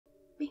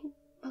bing,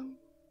 bong,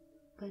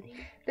 ba-ding,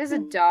 There's a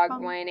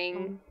dog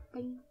whining.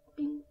 bing,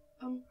 bing,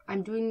 bong.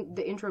 I'm doing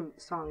the intro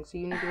song, so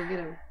you need to go get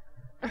him.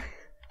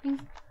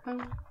 Bing,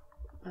 bong,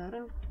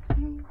 ba-dum,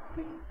 bing,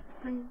 bing,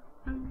 bing,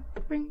 bong,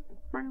 bing,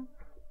 bong,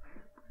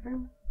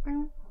 bing,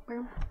 bing,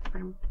 bing,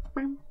 bing,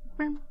 bing,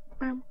 bing,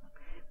 bing,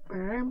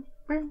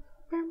 bing,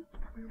 bing,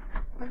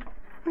 bing, bing.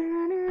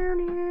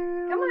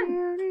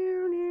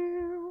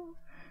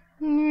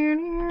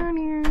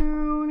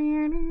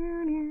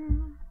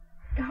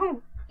 Come on.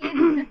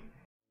 Oh.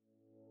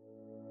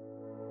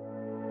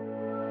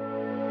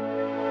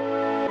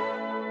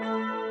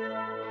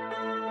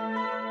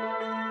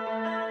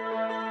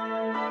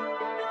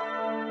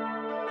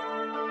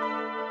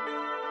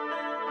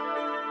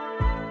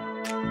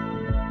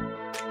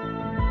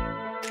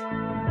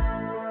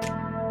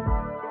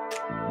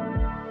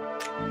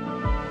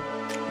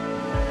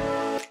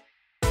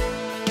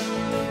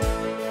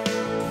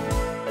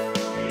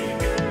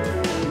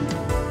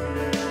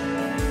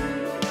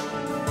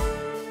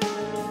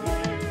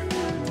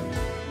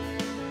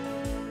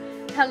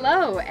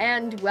 Hello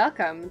and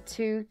welcome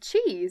to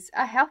Cheese,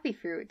 a Healthy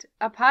Fruit,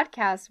 a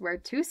podcast where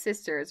two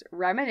sisters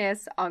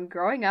reminisce on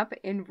growing up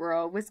in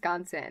rural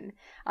Wisconsin.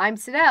 I'm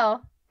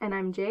Cydel. And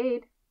I'm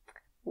Jade.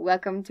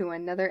 Welcome to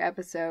another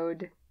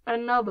episode.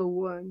 Another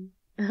one.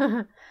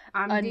 I'm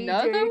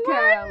Another DJ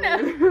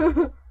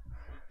one?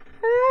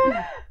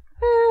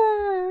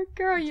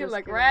 Girl, you Just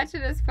look kidding.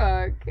 ratchet as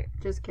fuck.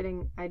 Just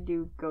kidding. I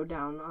do go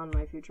down on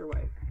my future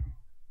wife.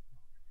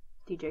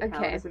 DJ Khaled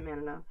Okay. isn't man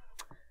enough.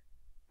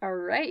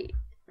 Alright.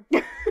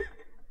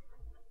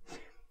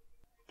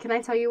 Can I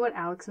tell you what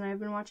Alex and I have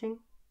been watching?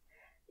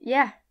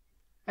 Yeah.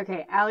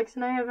 Okay, Alex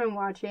and I have been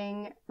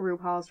watching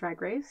RuPaul's Drag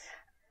Race.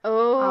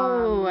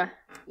 Oh,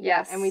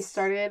 yes. And we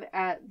started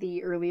at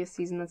the earliest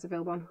season that's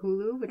available on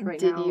Hulu, which right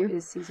Did now you?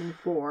 is season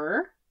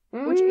 4,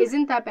 which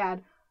isn't that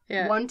bad.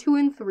 Yeah. 1, 2,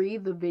 and 3,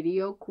 the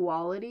video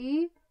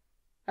quality,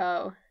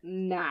 Oh.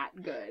 not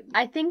good.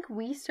 I think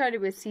we started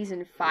with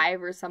season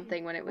 5 or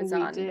something when it was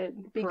on. We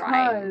did, Prime.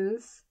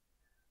 because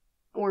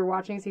we're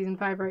watching season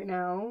 5 right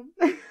now.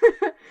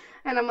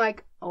 And I'm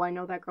like, oh, I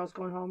know that girl's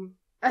going home.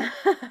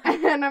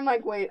 And I'm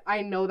like, wait,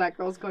 I know that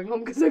girl's going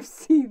home because I've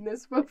seen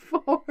this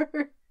before.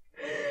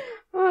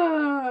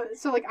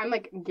 So, like, I'm,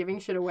 like, giving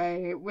shit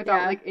away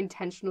without, Yeah. like,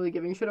 intentionally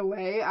giving shit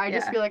away. I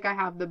just Yeah. feel like I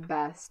have the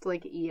best,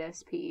 like,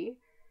 ESP.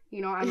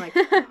 You know, I'm like,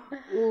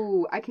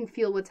 ooh, I can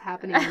feel what's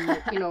happening in,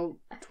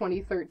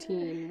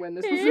 2013 when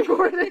this was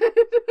recorded.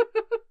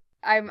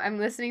 I'm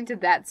listening to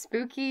That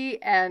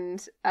Spooky and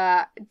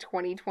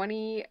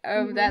 2020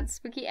 of Mhm. That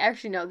Spooky.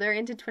 Actually, no, they're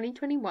into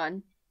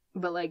 2021.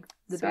 But, like,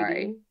 the Sorry.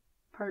 baby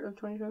part of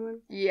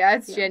 2021. Yeah,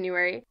 it's Yeah.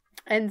 January.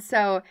 And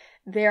so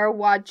they're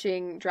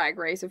watching Drag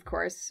Race, of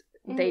course.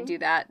 They Mhm. do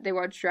that. They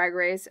watch Drag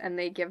Race and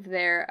they give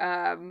their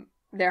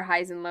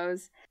highs and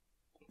lows.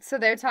 So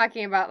they're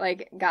talking about,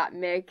 like, Got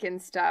Mick and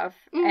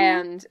stuff.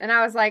 Mhm. And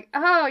I was like,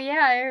 oh,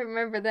 yeah, I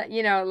remember that,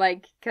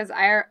 because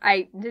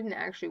I didn't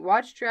actually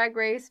watch Drag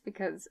Race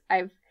because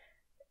I've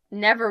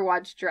never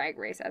watched Drag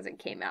Race as it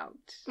came out.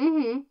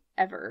 Mm-hmm.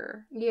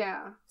 Ever.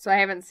 Yeah. So I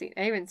haven't seen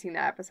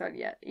that episode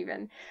yet,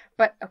 even.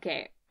 But,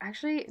 okay,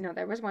 actually, no,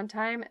 there was one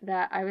time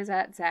that I was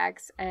at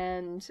Zach's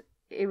and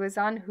it was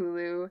on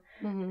Hulu,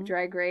 Mm-hmm.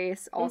 Drag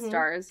Race All Mhm.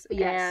 Stars,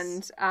 Yes.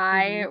 and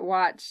I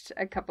watched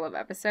a couple of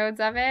episodes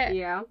of it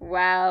Yeah.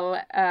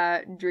 while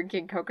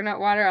drinking coconut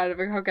water out of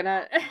a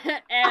coconut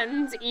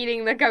and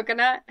eating the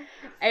coconut.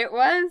 I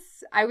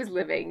was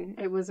living.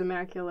 It was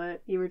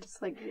immaculate. You were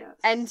just like, yes.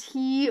 And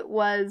he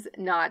was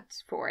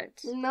not for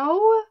it.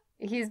 No?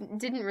 He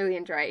didn't really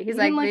enjoy it. He's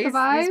You didn't like, like the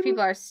these vibe?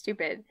 people are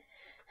stupid.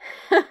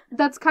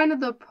 That's kind of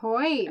the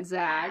point,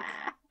 Zach.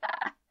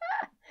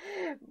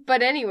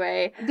 But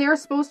anyway, They're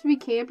supposed to be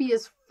campy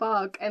as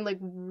fuck and, like,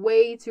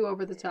 way too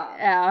over the top.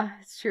 yeah,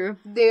 it's true.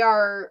 They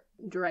are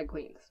drag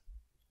queens.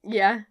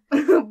 Yeah.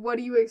 What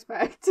do you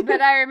expect?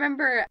 But I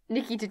remember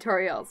Nikki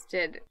Tutorials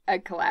did a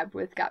collab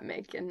with Got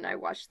Mick, and I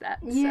watched that.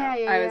 Yeah, so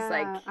yeah, I was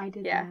like, I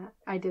did yeah.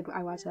 that.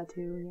 I watched that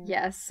too.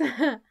 Yeah. Yes.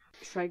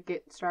 Should I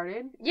get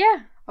started?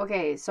 Yeah.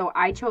 Okay, so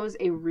I chose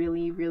a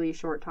really, really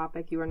short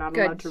topic. You are not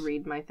Good. allowed to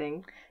read my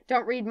thing.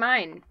 Don't read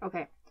mine.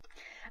 Okay.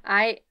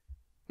 I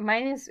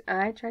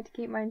tried to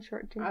keep mine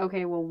short too.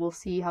 Okay, well, we'll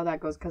see how that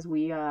goes because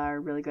we are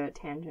really good at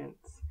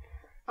tangents.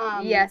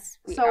 Yes,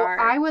 we so are.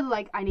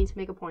 I need to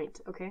make a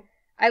point, okay?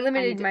 I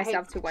limited hey,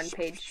 myself to one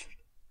page.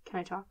 Can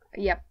I talk?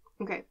 Yep.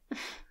 Okay.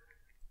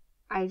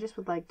 I just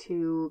would like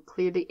to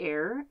clear the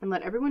air and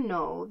let everyone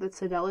know that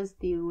Cydel is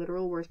the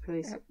literal worst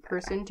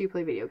person to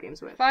play video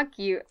games with. Fuck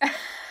you.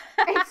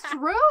 It's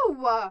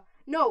true!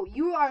 No,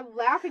 you are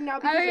laughing now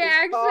because Okay, it's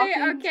actually,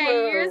 fucking okay,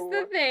 true.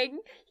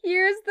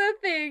 Here's the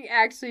thing.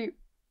 Actually,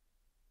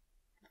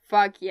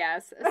 fuck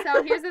yes.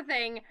 So here's the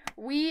thing.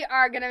 We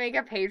are gonna make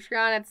a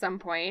Patreon at some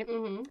point.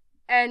 Mm-hmm.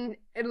 And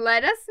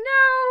let us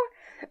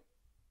know.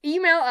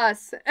 Email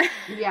us.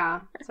 Yeah,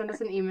 send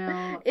us an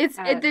email.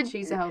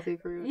 She's a healthy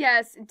fruit.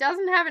 Yes, it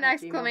doesn't have an at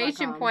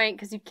exclamation gmail.com. point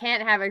because you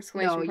can't have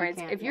exclamation No, you points.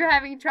 can't, If yeah. you're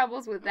having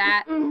troubles with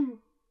that,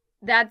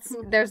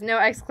 there's no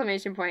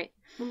exclamation point.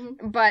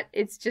 Mm-hmm. But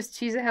it's just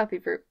Cheese a Healthy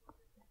Fruit.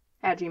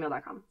 At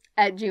gmail.com.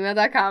 At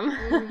gmail.com.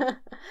 Mm-hmm.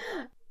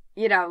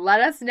 You know,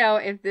 let us know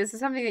if this is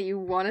something that you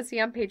want to see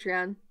on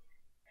Patreon.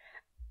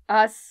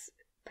 Us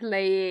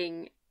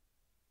playing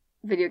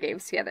video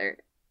games together.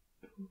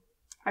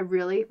 I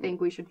really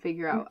think we should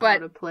figure out how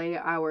to play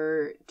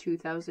our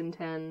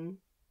 2010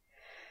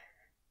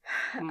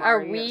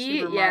 Are we?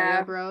 Super Yeah.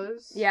 Mario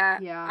Bros. Yeah.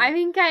 Yeah. I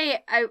think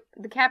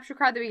the capture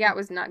card that we got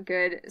was not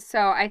good,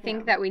 so I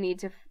think that we need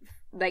to,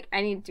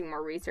 I need to do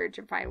more research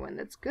and find one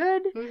that's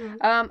good.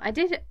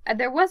 Mm-hmm.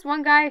 There was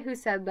one guy who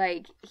said,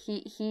 like,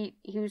 he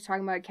was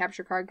talking about a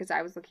capture card, because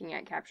I was looking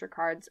at capture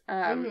cards,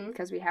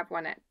 because we have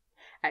one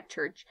at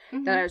church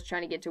that I was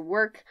trying to get to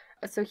work.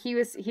 So he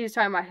was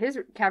talking about his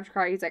capture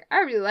card. He's like, I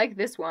really like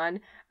this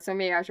one. So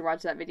maybe I should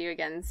watch that video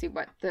again and see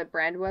what the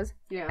brand was.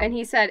 Yeah. And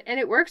he said, and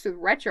it works with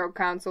retro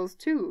consoles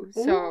too.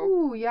 So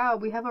ooh, yeah,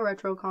 we have a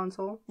retro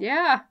console.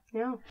 yeah.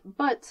 Yeah.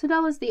 But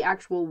Cydel is the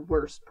actual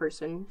worst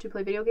person to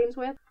play video games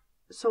with.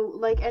 So,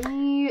 like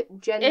any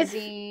Gen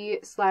Z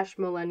 /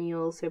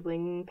 millennial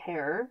sibling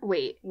pair,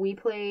 Wait. we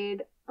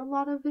played a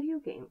lot of video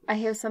games. I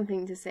have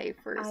something to say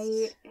first.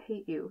 I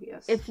hate you,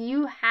 yes. If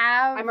you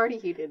have... I'm already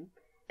heated.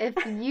 If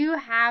you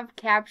have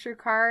capture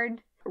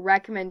card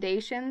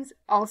recommendations,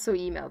 also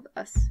email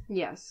us.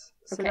 Yes.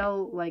 Okay.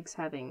 Cydel likes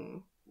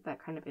having that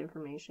kind of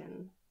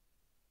information.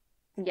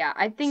 Yeah,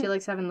 I think... She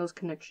likes having those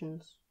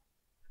connections.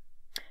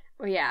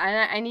 Well, yeah,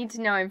 and I need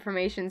to know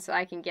information so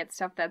I can get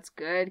stuff that's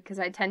good, because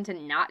I tend to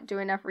not do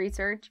enough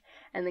research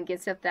and then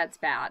get stuff that's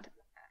bad.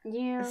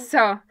 Yeah.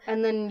 So...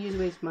 And then you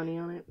waste money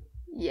on it.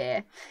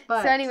 Yeah.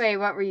 But... So anyway,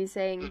 what were you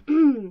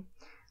saying?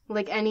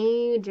 Like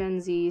any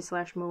Gen Z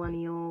 /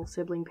 millennial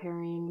sibling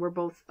pairing, we're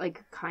both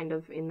like kind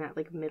of in that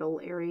like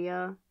middle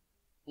area.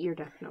 You're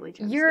definitely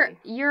Gen Z.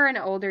 You're an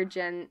older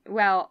Gen.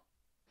 Well,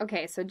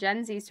 okay, so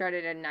Gen Z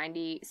started in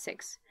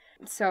 96.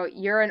 So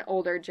you're an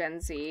older Gen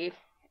Z,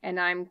 and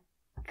I'm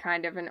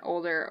kind of an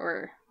older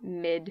or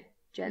mid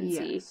Gen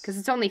Z, because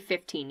it's only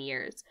 15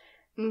 years.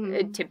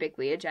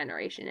 Typically a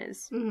generation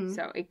is,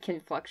 so it can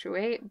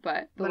fluctuate,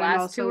 but the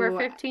last two are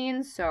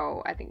 15,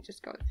 so I think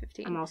just go with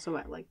 15. I'm also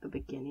at like the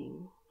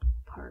beginning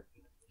part,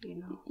 you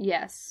know.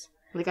 Yes.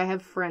 Like I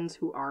have friends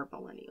who are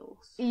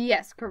millennials.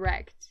 Yes,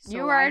 correct. So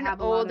you are an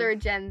older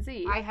Gen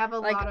Z. I have a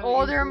lot of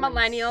older influence.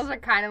 Millennials are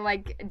kind of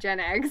like Gen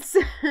X.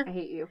 I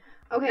hate you.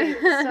 Okay,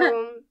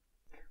 so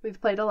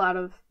we've played a lot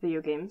of video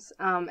games,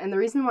 and the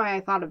reason why I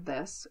thought of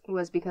this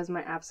was because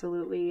my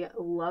absolutely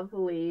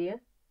lovely,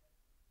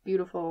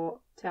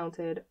 beautiful,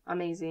 talented,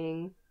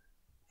 amazing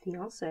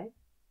fiance,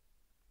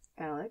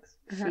 Alex,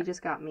 she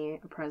just got me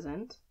a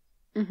present,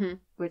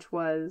 which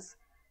was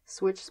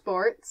Switch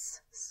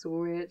Sports,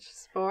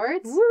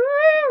 Woo!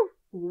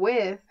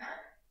 with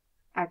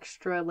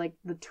extra, like,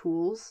 the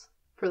tools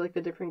for, like,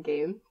 the different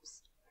games.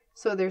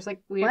 So there's,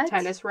 like, we have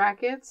tennis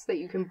rackets that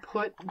you can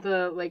put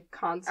the, like,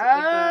 console,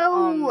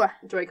 like,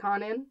 the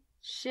Joy-Con in.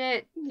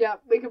 Shit.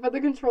 Yep, we can put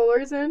the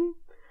controllers in.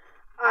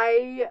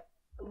 I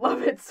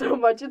love it so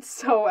much. It's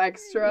so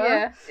extra.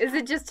 Yeah. Is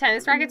it just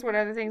tennis rackets? What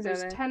other things are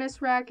there? There's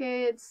tennis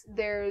rackets.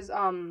 There's,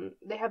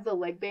 they have the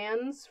leg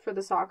bands for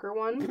the soccer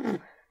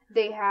one.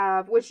 They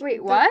have,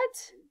 Wait,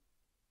 what?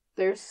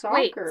 There's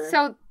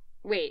soccer.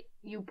 Wait.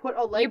 You put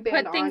a leg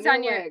band things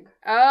on your leg.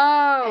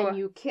 Oh. And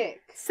you kick.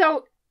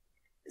 So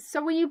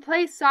when you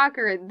play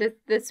soccer,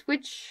 the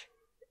Switch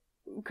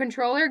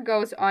controller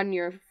goes on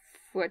your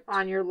foot.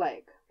 On your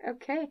leg.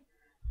 Okay.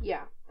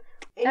 Yeah.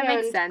 That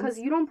makes sense. Because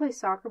you don't play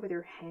soccer with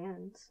your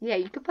hands. Yeah,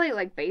 you could play,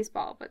 like,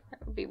 baseball, but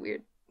that would be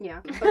weird.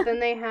 Yeah. But then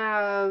they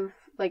have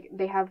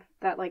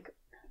that, like,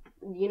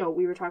 you know,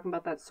 we were talking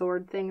about that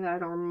sword thing that I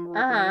don't remember what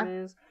that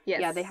is.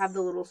 Yes. Yeah, they have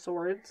the little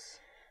swords.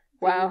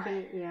 Wow.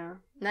 Yeah.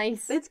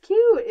 Nice. It's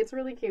cute. It's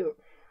really cute.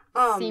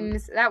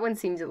 That one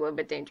seems a little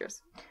bit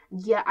dangerous.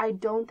 Yeah, I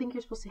don't think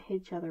you're supposed to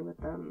hit each other with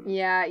them.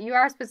 Yeah, you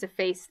are supposed to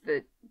face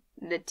the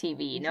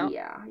TV, no?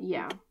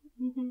 Yeah.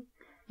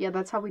 Yeah,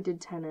 that's how we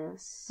did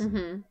tennis.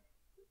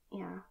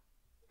 Yeah.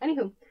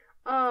 Anywho.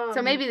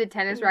 So maybe the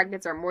tennis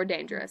rackets are more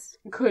dangerous.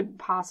 Could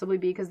possibly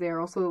be, because they are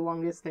also the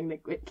longest thing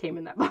that came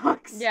in that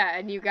box. Yeah,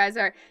 and you guys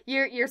are...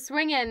 You're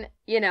swinging,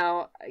 you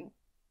know...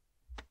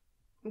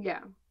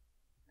 Yeah.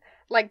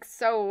 Like,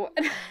 so...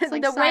 It's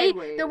like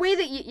sideways. The way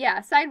that you...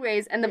 Yeah,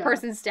 sideways, and the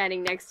person's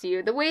standing next to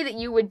you. The way that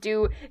you would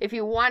do if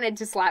you wanted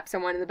to slap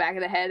someone in the back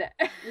of the head.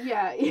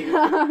 Yeah.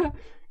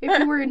 If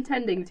you were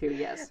intending to,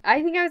 yes.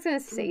 I think I was going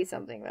to say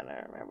something, but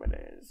I don't remember what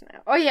it is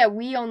now. Oh, yeah,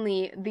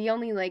 the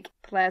only, like,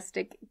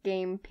 plastic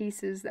game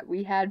pieces that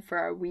we had for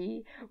our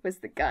Wii was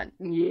the gun.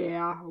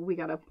 Yeah, we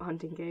got a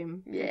hunting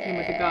game. Yeah. It came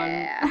with a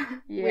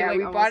gun. Yeah,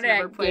 we bought it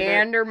at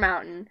Gander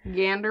Mountain.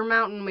 Gander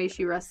Mountain, may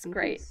she rest in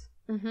great.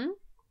 Peace.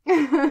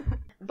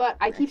 But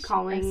I keep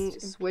calling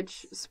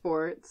Switch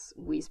Sports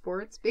Wii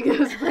Sports,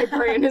 because my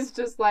brain is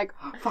just like,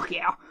 oh, fuck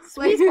yeah.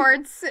 Wii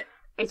Sports.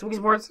 It's Wii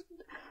Sports.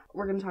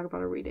 We're going to talk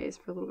about our Wii days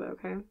for a little bit,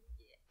 okay?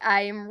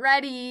 I am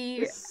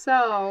ready.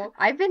 So,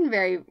 I've been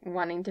very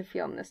wanting to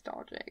feel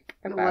nostalgic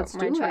about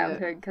my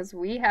childhood, because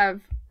we've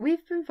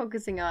been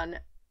focusing on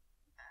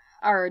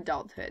our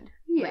adulthood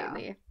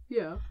lately.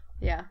 Yeah.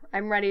 Yeah,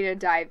 I'm ready to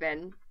dive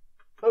in.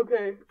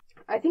 Okay.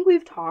 I think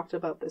we've talked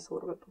about this a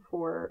little bit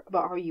before,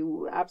 about how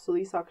you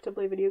absolutely suck to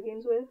play video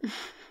games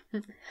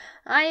with.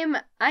 I'm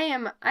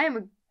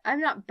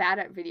not bad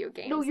at video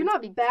games. No, you're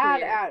not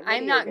bad at video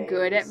I'm not games.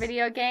 good at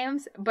video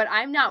games, but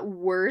I'm not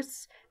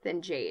worse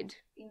than Jade.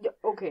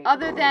 Okay.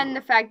 Other than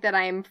the fact that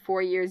I am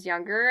 4 years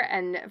younger,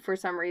 and for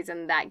some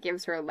reason that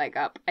gives her a leg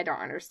up. I don't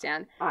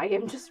understand. I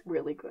am just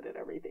really good at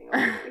everything.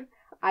 Okay?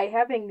 I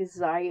have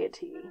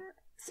anxiety.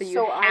 So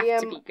you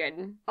have to be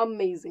good.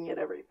 Amazing at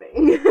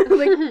everything.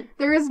 Like,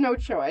 there is no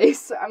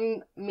choice.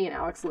 Me and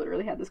Alex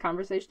literally had this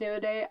conversation the other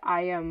day.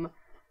 I am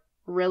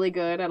really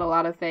good at a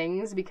lot of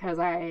things because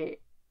I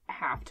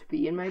have to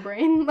be in my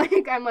brain.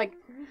 Like, I'm like,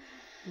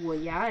 well,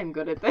 yeah, I'm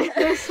good at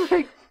this.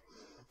 Like,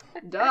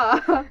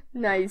 duh.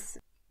 Nice.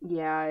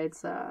 Yeah,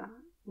 it's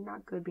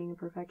not good being a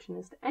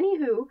perfectionist.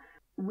 Anywho,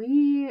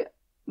 we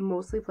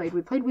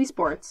played Wii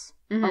Sports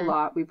a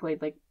lot. We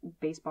played, like,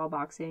 baseball,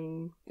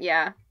 boxing.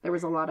 Yeah. There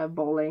was a lot of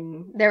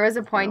bowling. There was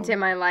a point in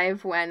my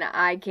life when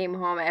I came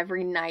home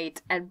every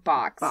night and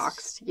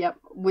boxed. Yep,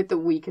 with the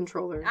Wii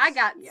controllers. I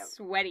got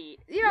sweaty.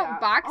 You know,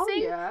 boxing?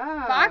 Oh,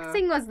 yeah.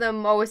 Boxing was the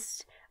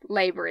most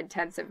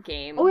labor-intensive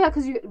game. Oh, yeah,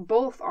 because you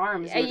both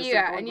arms.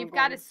 Yeah, and you've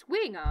got to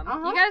swing them.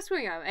 You got to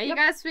swing them. And you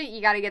got to swing.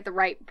 You got to get the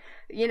right,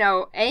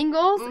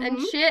 angles and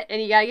shit.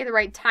 And you got to get the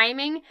right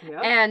timing.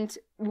 Yep. And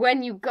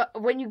when you go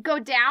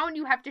down,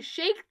 you have to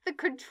shake the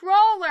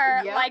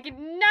controller like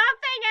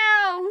nothing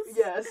else.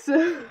 Yes.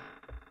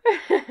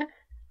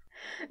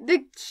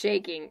 The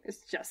shaking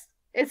is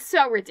it's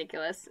so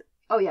ridiculous.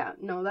 Oh, yeah.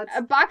 No,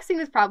 that's... boxing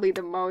is probably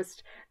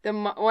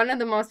one of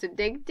the most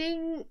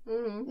addicting.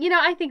 Mm-hmm.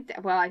 I think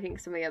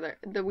some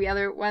of the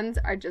other ones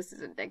are just as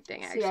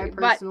addicting, actually. See, I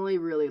personally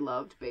really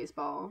loved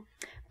baseball.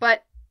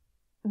 But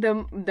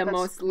the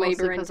most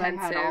labor because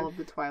intensive. I had all of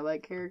the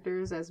Twilight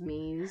characters as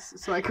Miis,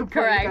 so I could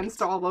play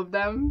against all of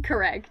them.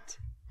 Correct.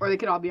 Or they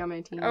could all be on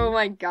my team. Oh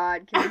my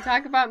god. Can we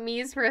talk about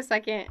Miis for a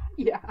second?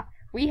 Yeah.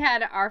 We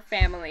had our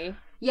family.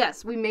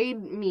 Yes, we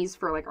made Miis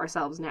for, like,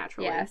 ourselves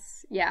naturally.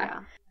 Yes.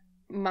 Yeah.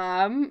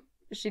 Mom,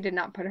 she did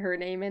not put her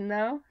name in,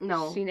 though.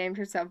 No. She named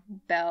herself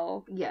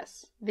Belle.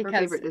 Yes. Because her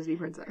favorite Disney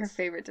princess. Her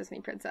favorite Disney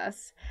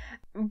princess.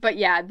 But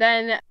yeah,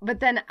 then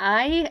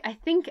I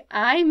think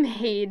I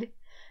made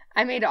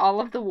all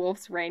of the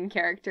Wolf's Rain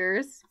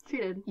characters. She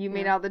did. You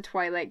made all the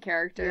Twilight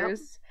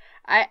characters.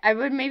 Yep. I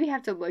would maybe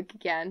have to look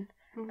again.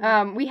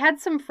 Mm-hmm. We had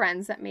some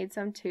friends that made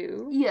some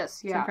too.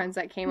 Yes, yeah. Some friends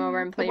that came over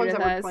and played with us. The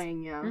ones that were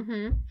playing, yeah.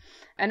 Mm-hmm.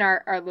 And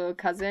our little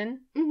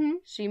cousin,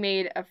 she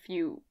made a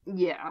few.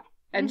 Yeah.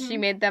 And she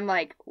made them,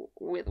 like,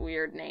 with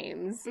weird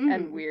names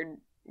and weird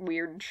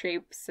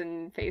shapes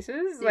and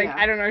faces. Like,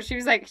 I don't know. She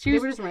was like, she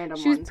was just random.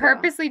 She was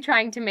purposely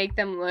trying to make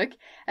them look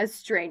as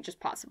strange as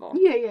possible.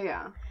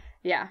 Yeah.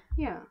 Yeah.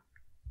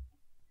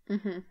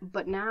 Mm-hmm.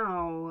 But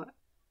now,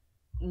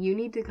 you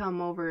need to come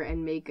over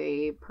and make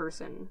a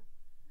person.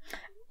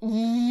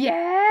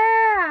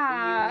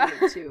 Yeah!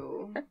 You need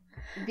to.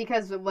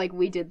 Because, like,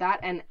 we did that,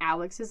 and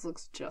Alex's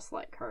looks just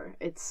like her.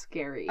 It's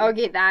scary.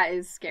 Okay, that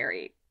is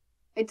scary.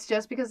 It's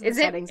just because of the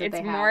settings that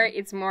they have.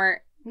 It's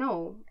more...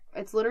 No,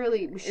 it's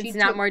literally... It's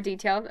not more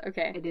detailed?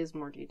 Okay. It is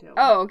more detailed.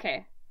 Oh,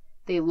 okay.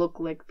 They look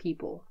like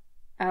people.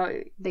 Oh.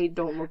 They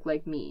don't look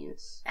like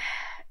Miis.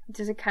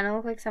 Does it kind of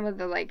look like some of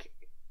the, like,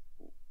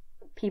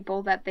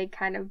 people that they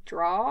kind of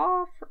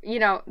draw?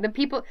 The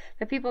people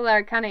that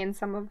are kind of in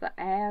some of the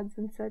ads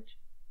and such?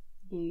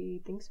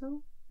 You think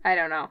so? I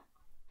don't know.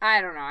 I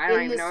don't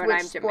even know what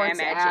I'm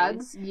imagining.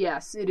 Ads,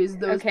 yes, it is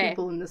those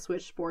people in the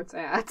Switch Sports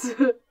ads.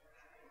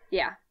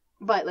 Yeah.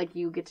 But, like,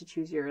 you get to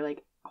choose your,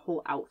 like,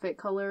 whole outfit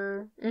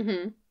color.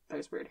 Mm-hmm.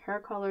 There's weird hair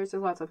colors.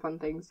 There's lots of fun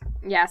things.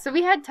 Yeah, so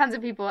we had tons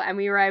of people, and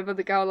we were able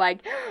to go, like,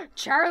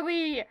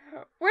 Charlie,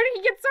 where did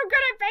he get so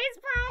good at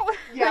baseball?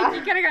 Yeah.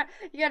 Like,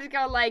 you gotta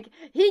go, like,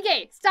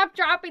 Hige, stop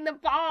dropping the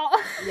ball.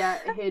 Yeah,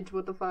 Hidge,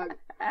 what the fuck?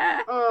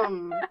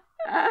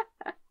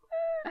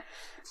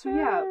 So,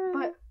 yeah,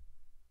 but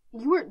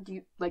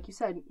like you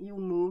said, you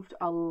moved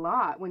a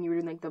lot when you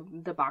were doing, like,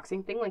 the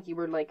boxing thing. Like, you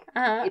were, like,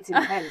 it's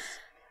intense.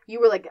 You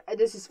were like,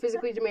 this is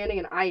physically demanding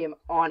and I am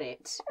on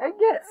it. I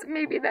guess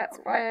maybe that's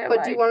why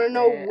But do you want to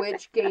know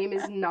which game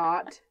is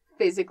not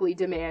physically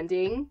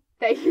demanding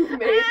that you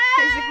made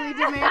physically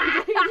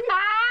demanding?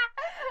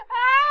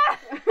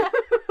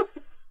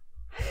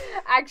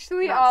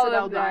 Actually, all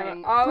of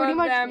them. All Pretty of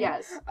much, them.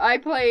 Yes. I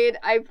played.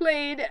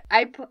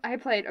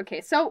 Okay,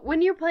 so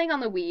when you're playing on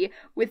the Wii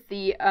with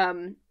the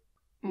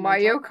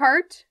Mario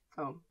Kart.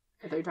 Oh.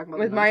 I thought you were talking about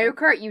with Mario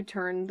Kart, you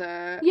turn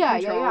the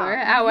controller.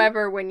 Yeah.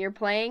 However, when you're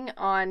playing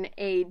on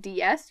a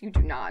DS, you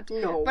do not.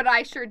 No. But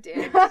I sure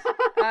did. When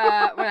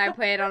I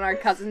played on our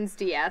cousin's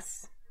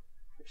DS.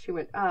 She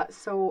went,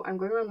 so I'm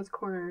going around this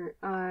corner.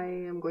 I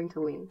am going to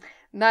lean.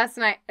 Last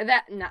night.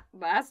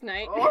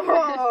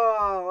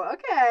 Oh,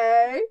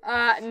 okay.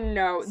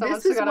 No.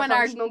 This is when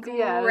our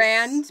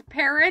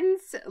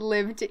grandparents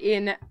lived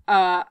in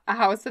a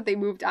house that they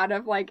moved out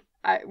of, like,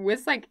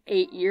 was like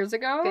 8 years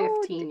ago?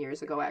 15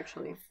 years ago,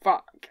 actually.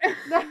 Fuck.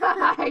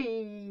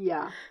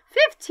 Yeah.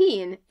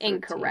 15?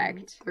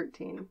 Incorrect.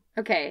 13.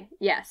 Okay,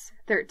 yes,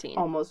 13.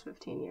 Almost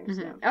 15 years,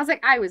 Mm-hmm. yeah. I was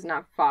like, I was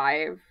not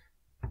 5.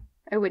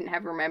 I wouldn't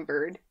have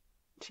remembered.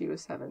 She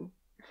was 7.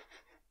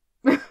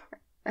 I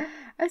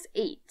was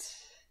 8,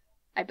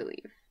 I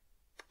believe.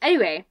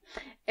 Anyway,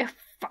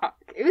 fuck.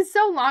 It was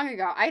so long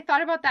ago. I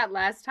thought about that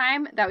last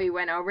time that we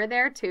went over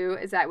there, too,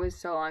 is that was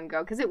so long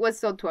ago. Because it was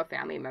still to a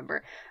family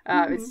member.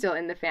 It's still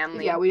in the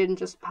family. Yeah, we didn't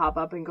just pop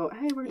up and go,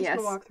 hey, we're just going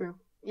to walk through.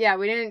 Yeah,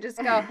 we didn't just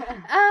go,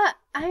 I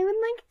would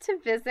like to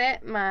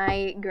visit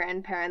my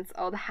grandparents'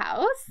 old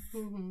house.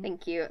 Mm-hmm.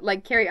 Thank you.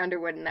 Like Carrie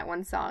Underwood in that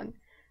one song.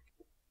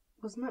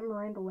 Wasn't that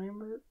Miranda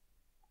Lambert?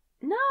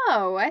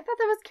 No, I thought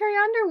that was Carrie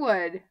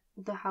Underwood.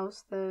 The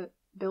house that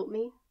built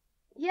me?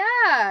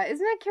 Yeah,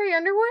 isn't that Carrie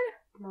Underwood?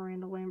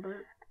 Miranda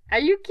Lambert. Are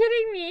you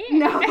kidding me?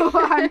 No,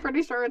 I'm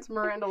pretty sure it's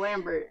Miranda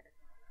Lambert.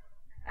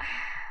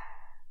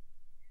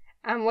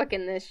 I'm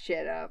looking this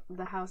shit up.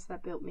 The house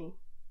that built me.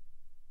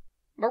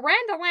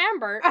 Miranda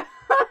Lambert.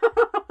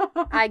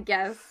 I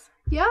guess.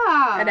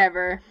 Yeah.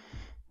 Whatever.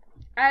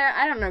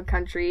 I don't know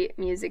country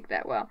music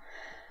that well.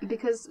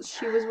 Because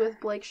she was with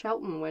Blake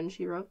Shelton when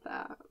she wrote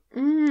that.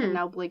 And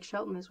now Blake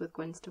Shelton is with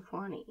Gwen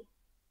Stefani.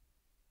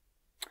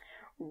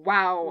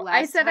 Wow.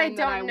 I said I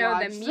don't know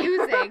the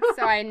music,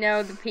 so I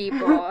know the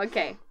people.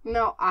 Okay.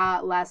 No,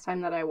 last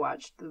time that I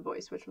watched The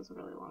Voice, which was a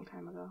really long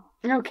time ago.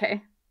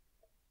 Okay.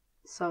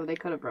 So they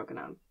could have broken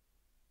up.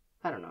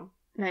 I don't know.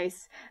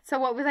 Nice. So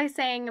what was I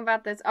saying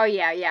about this? Oh,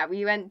 yeah.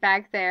 We went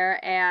back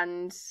there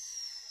and...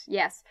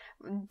 Yes.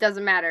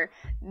 Doesn't matter.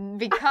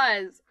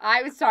 Because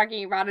I was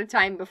talking about a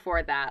time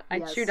before that. I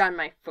chewed on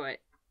my foot.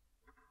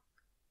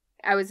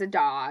 I was a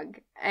dog,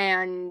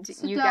 and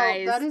Cydel, you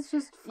guys... that is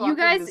just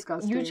fucking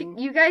disgusting.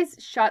 You guys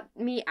shut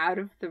me out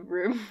of the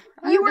room.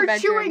 You were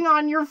chewing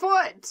on your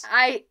foot!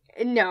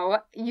 No,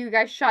 you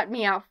guys shut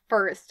me out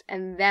first,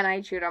 and then I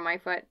chewed on my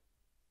foot.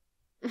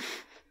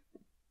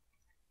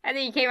 And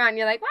then you came out and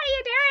you're like, what are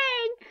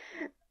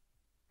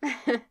you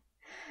doing?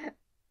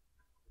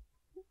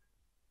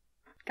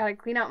 Gotta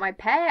clean out my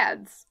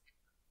pads.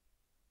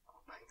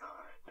 Oh my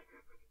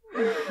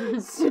god.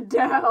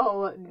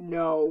 Cydel,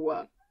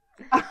 no.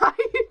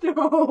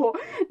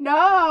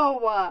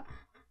 No.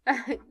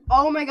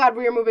 Oh my god,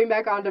 we are moving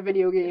back onto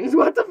video games.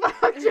 What the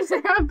fuck just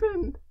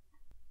happened?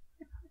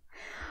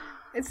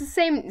 It's the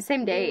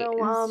same day. You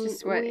know, it's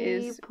just what we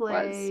used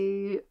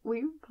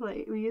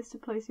to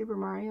play Super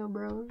Mario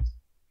Bros.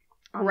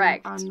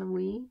 Correct. On the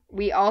Wii.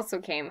 We also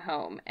came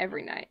home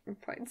every night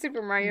and played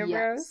Super Mario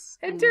Bros.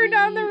 And turned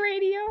on the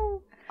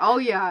radio. Oh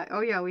yeah,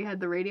 we had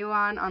the radio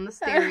on the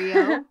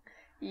stereo.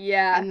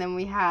 Yeah. And then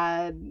we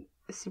had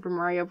Super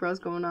Mario Bros.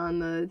 Going on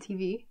the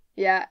TV.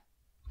 Yeah.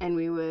 And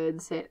we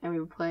would sit and we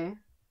would play.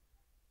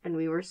 And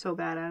we were so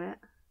bad at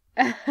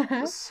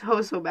it.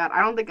 so bad.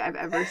 I don't think I've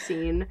ever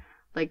seen,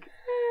 like,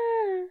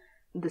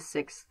 the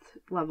 6th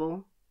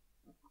level.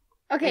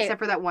 Okay. Except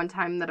for that one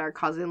time that our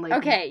cousin,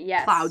 like,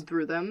 plowed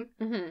through them.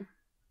 Mm-hmm.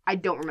 I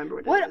don't remember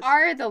what it is. What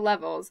are the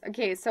levels?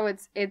 Okay, so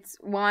it's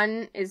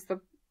 1 is the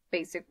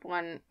basic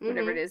one,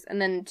 whatever it is.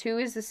 And then 2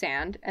 is the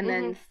sand. And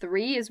then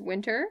 3 is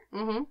winter.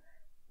 Mm-hmm.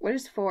 What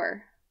is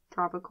 4?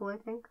 Tropical, I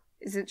think.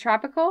 Is it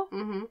tropical?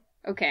 Mm-hmm.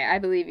 Okay, I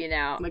believe you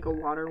now. Like a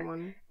water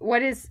one.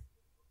 What is...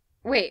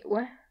 Wait,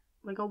 what?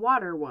 Like a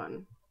water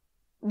one.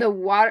 The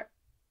water...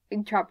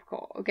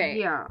 Tropical, okay.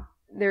 Yeah.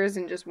 There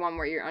isn't just one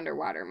where you're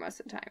underwater most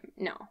of the time.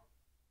 No.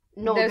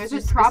 No, there's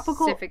a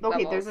tropical... Okay,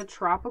 levels. There's a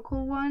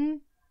tropical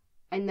one,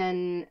 and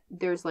then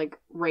there's, like,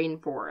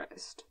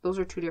 rainforest. Those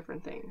are 2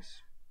 different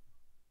things.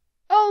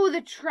 Oh,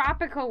 the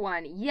tropical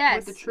one.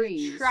 Yes. With the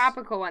trees. The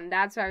tropical one.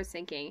 That's what I was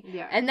thinking.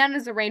 Yeah. And then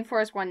is the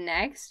rainforest one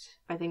next?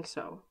 I think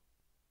so.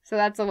 So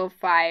that's level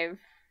 5.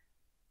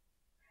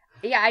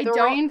 Yeah, The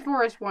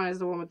rainforest one is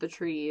the one with the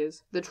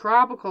trees. The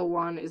tropical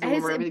one is the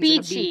one where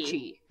everything's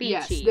beachy.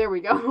 Yes, there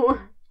we go.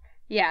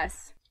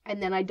 Yes.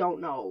 And then I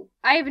don't know.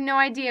 I have no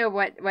idea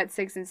what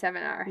 6 and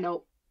 7 are.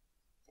 Nope.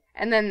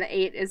 And then the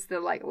 8 is the,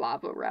 like,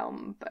 lava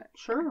realm, but...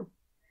 Sure.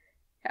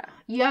 Yeah.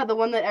 Yeah, the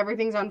one that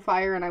everything's on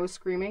fire and I was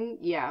screaming.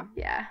 Yeah.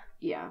 Yeah.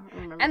 Yeah, I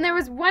remember And there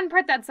was one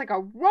part that's like a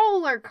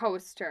roller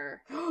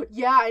coaster.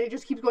 Yeah, and it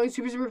just keeps going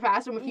super, super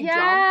fast. And if you jump,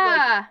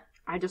 like...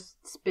 I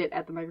just spit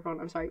at the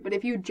microphone, I'm sorry. But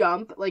if you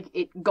jump, like,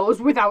 it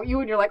goes without you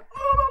and you're like...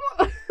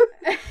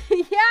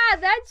 Yeah,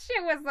 that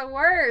shit was the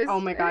worst. Oh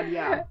my god,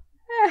 yeah.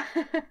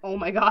 Oh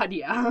my god,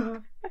 yeah.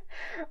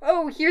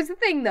 Oh, here's the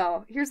thing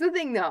though.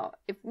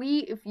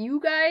 If you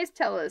guys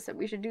tell us that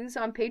we should do this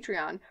on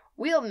Patreon,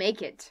 we'll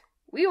make it.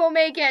 We will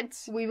make it.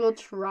 We will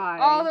try.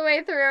 All the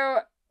way through.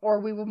 Or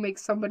we will make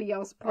somebody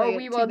else play it. Or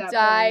we will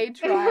die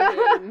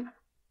trying.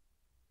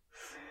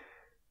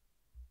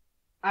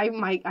 I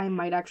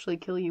might actually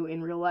kill you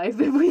in real life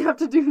if we have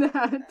to do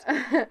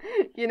that.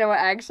 You know what,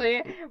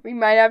 actually? We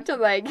might have to,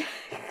 like,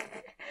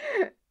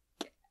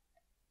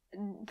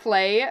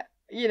 play,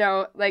 you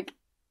know, like,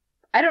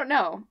 I don't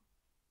know.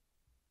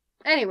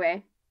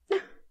 Anyway.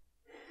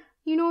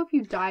 You know, if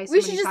you die so We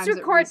many should just times,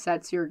 record- it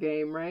resets your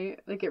game, right?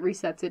 Like, it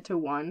resets it to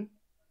 1.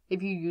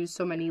 If you use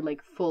so many,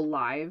 like, full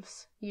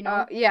lives, you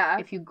know? Yeah.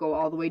 If you go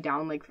all the way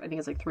down, like, I think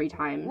it's, like, 3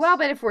 times. Well,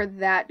 but if we're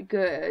that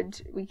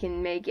good, we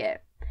can make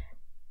it.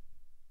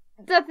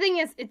 The thing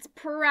is, it's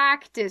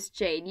practice,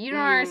 Jade. You don't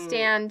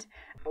understand.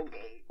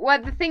 Okay.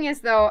 What the thing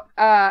is, though,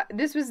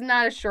 this was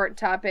not a short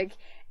topic,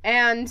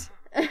 and...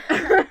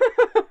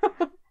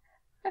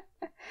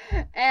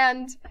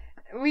 and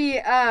we,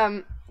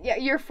 yeah,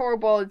 you're 4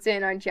 bullets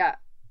in, aren't ya?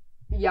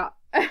 Yeah.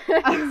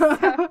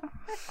 So,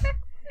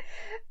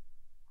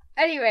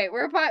 anyway,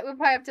 we'll probably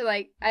have to,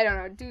 like, I don't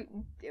know, do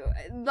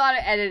a lot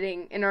of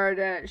editing in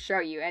order to show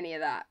you any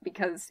of that,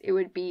 because it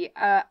would be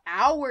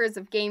hours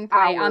of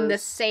gameplay on the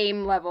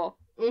same level.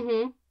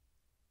 Mm-hmm.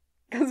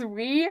 Because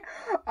we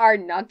are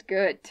not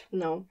good.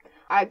 No.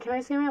 Can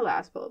I say my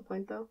last bullet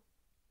point, though?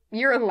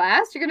 You're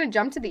last? You're gonna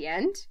jump to the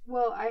end?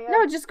 Well, I have...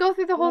 No, just go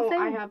through the whole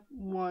thing. I have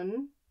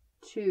 1,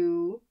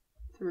 2,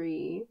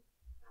 3,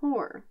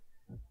 4.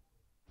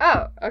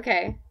 Oh,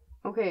 okay.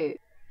 Okay,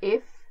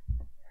 if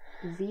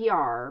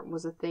VR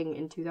was a thing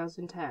in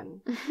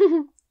 2010,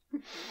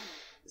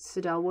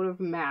 Cydel would have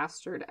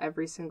mastered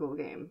every single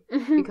game.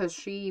 Because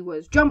she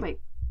was jumping.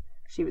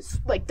 She was,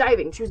 like,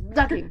 diving. She was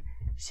ducking.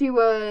 She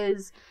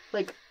was,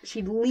 like,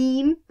 she'd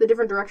lean the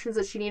different directions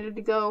that she needed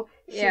to go.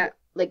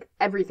 Like,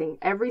 everything.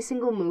 Every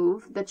single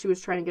move that she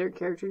was trying to get her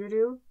character to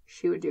do,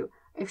 she would do.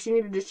 If she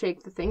needed to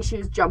shake the thing, she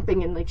was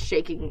jumping and, like,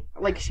 shaking.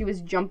 Like, she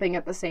was jumping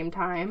at the same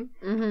time.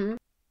 Mm-hmm.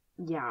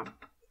 Yeah.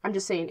 I'm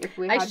just saying, if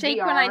we had VR... I shake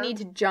when I need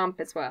to jump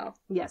as well.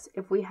 Yes.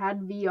 If we had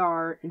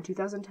VR in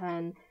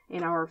 2010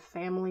 in our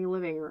family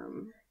living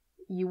room,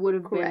 you would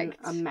have been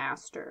a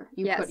master.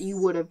 You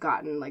would have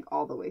gotten, like,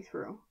 all the way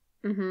through.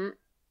 Mm-hmm.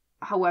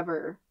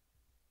 However,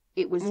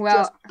 it was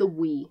just the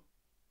Wii.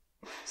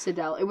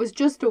 Cydel, it was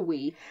just a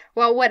Wii.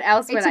 Well, what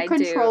else would I do?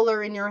 It's a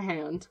controller in your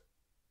hand.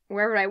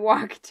 Where would I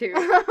walk to?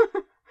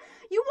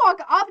 You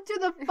walk up to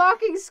the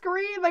fucking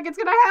screen like it's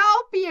gonna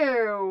help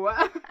you.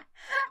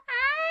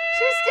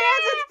 She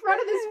stands in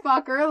front of this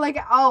fucker like,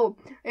 oh,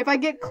 if I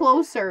get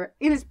closer,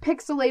 it is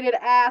pixelated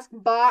ass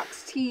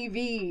box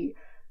TV.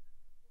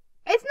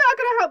 It's not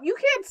gonna help. You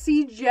can't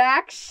see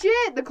jack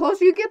shit. The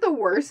closer you get, the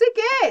worse it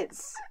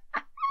gets.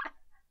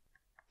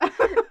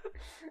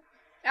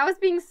 I was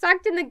being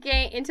sucked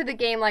into the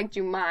game like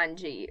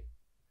Jumanji.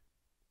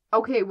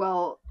 Okay,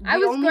 well, I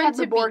was only going had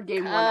to the board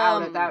game one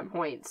out at that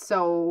point,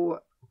 so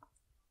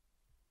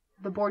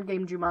the board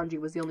game Jumanji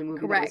was the only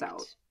movie that was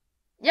out.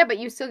 Yeah, but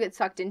you still get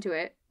sucked into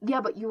it. Yeah,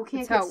 but you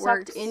can't get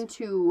sucked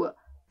into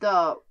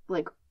the,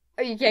 like,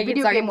 you can't video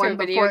get sucked game into one a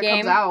video before game?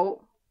 it comes out.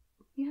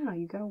 Yeah,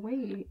 you gotta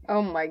wait.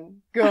 Oh my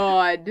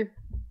god.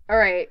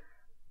 Alright.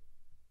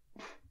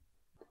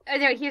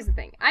 Anyway, here's the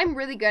thing. I'm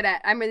really good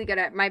at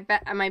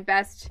my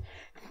best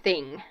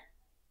thing.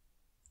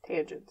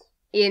 Tangents.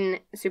 In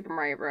Super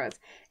Mario Bros.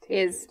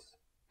 Is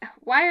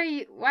why are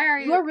you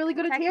You are really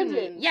good at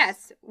tangents.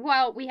 Yes.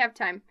 Well, we have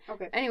time.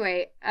 Okay.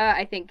 Anyway,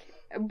 I think,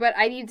 but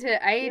I need to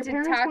Your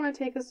talk. parents want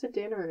to take us to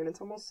dinner, and it's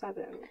almost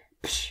 7.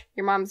 Psh,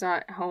 your mom's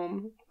not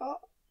home. Oh.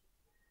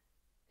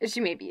 She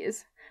maybe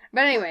is.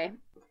 But anyway,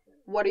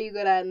 what are you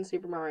good at in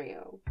Super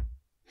Mario?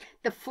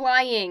 The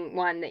flying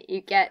one that you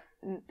get,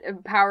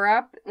 power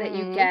up that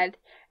you get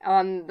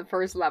on the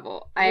first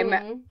level.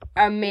 I'm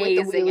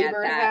amazing at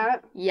that.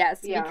 Hat?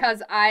 Yes,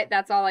 because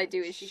that's all I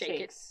do is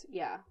shake it.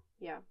 Yeah.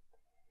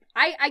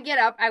 I get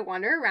up, I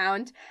wander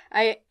around.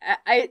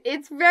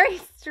 It's very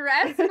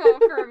stressful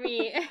for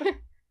me.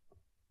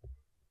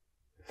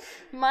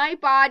 My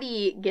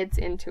body gets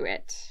into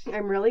it.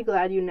 I'm really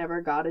glad you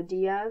never got a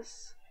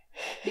DS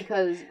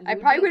because I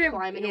probably would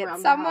have hit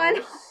someone.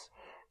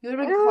 You would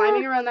have been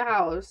climbing around the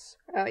house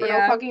for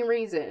no fucking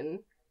reason,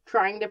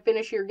 trying to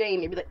finish your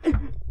game. You'd be like,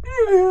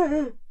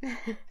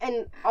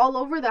 and all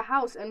over the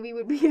house, and we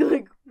would be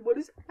like, what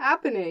is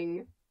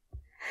happening?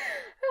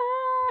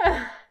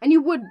 And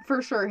you would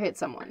for sure hit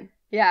someone.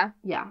 Yeah.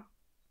 Yeah.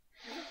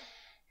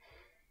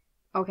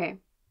 Okay.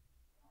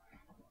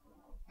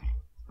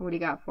 What do you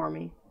got for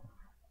me?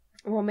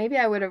 Well, maybe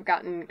I would have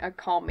gotten a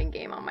calming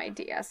game on my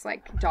DS,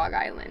 like Dog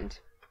Island.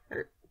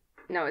 Or,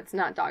 no, it's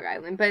not Dog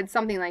Island, but it's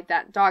something like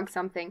that. Dog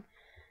something.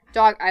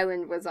 Dog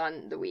Island was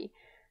on the Wii.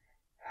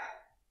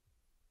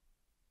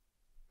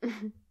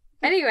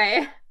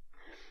 Anyway,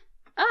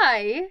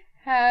 I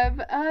have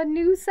a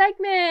new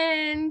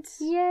segment.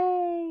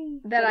 Yay!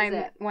 That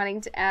I'm wanting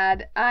to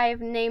add.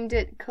 I've named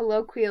it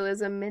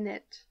Colloquialism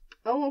Minute.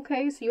 Oh,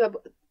 okay. So you have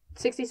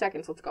 60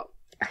 seconds. Let's go.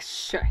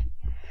 Sure.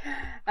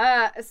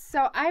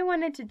 So I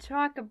wanted to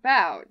talk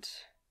about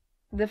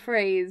the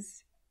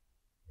phrase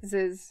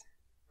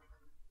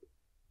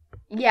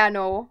yeah,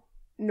 no,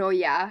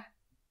 yeah.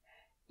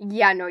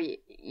 Yeah, no,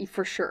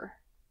 for sure.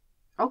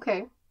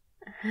 Okay.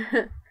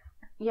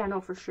 Yeah,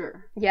 no, for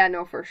sure. Yeah,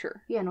 no, for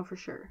sure. Yeah, no, for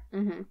sure.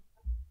 Mm-hmm.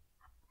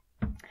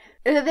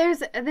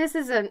 This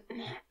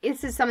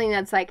is something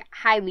that's like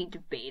highly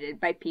debated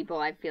by people.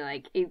 I feel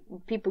like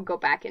people go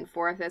back and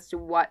forth as to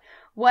what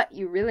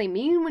you really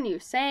mean when you're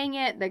saying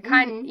it. The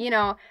kind, you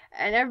know,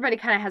 and everybody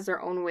kind of has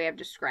their own way of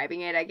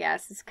describing it. I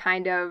guess it's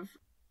kind of,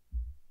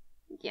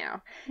 you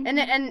know, and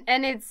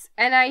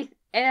I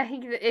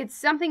think it's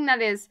something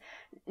that is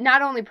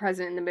not only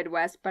present in the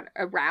Midwest but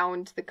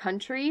around the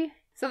country.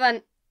 So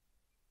then,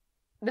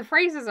 the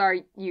phrases are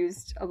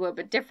used a little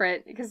bit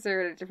different because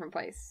they're at a different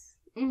place.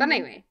 But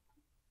anyway.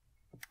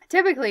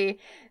 Typically,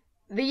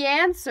 the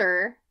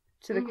answer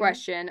to the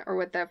question, or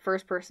what the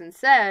first person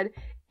said,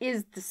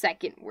 is the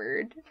second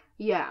word.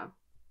 Yeah.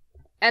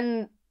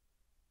 And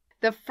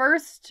the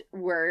first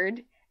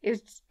word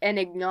is an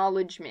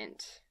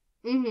acknowledgement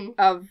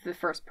of the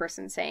first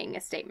person saying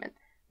a statement.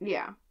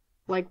 Yeah.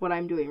 Like what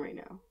I'm doing right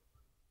now.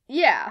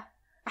 Yeah.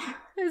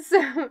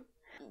 So,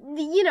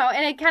 you know,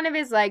 and it kind of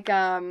is like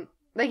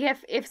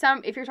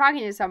if you're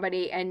talking to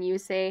somebody and you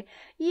say,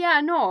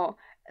 yeah, no,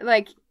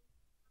 like,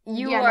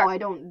 no, I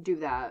don't do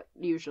that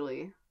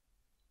usually.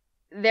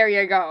 There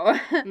you go.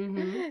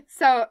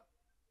 So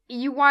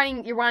you're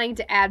wanting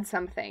to add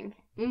something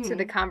to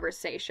the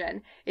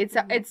conversation. It's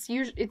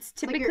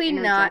typically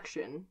like not.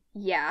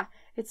 Yeah,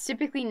 it's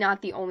typically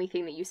not the only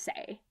thing that you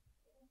say.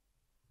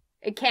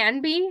 It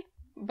can be,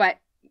 but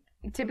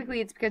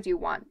typically it's because you're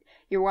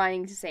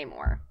wanting to say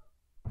more.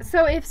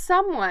 So if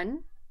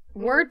someone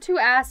were to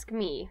ask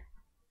me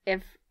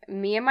if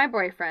me and my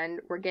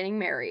boyfriend were getting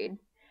married,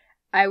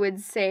 I would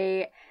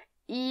say,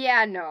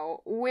 yeah,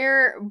 no,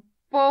 we're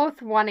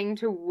both wanting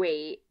to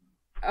wait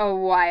a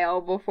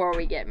while before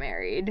we get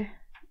married.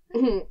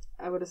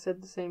 I would have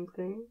said the same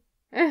thing.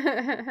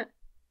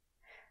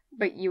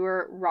 But you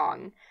were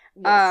wrong.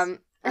 Yes,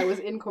 I was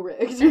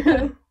incorrect.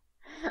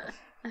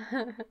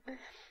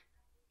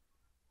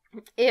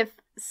 If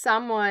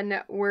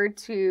someone were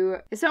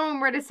to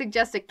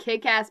suggest a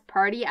kick-ass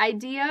party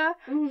idea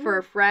for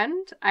a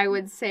friend, I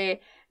would say,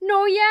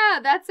 no,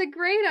 yeah, that's a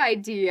great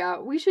idea.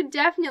 We should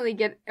definitely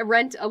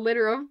rent a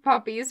litter of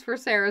puppies for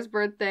Sarah's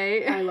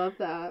birthday. I love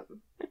that.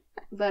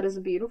 That is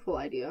a beautiful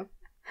idea.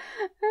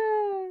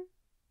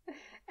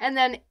 And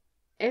then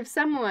if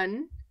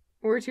someone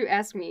were to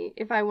ask me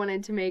if I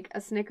wanted to make a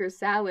Snickers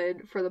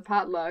salad for the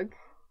potluck,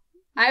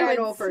 I would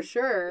know for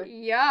sure.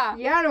 Yeah.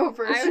 Yeah, no,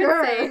 for I sure.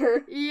 would say,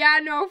 yeah,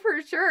 no,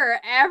 for sure.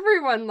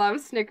 Everyone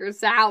loves Snickers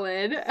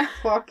salad.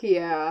 Fuck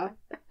yeah.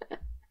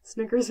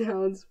 Snickers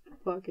salad's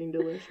fucking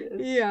delicious.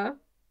 Yeah.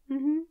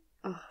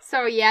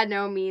 So, yeah,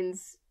 no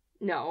means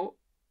no.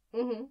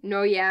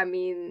 No, yeah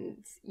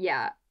means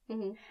yeah.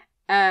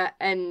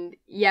 And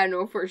yeah,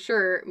 no, for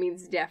sure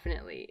means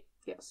definitely.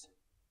 Yes.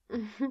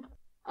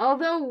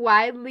 Although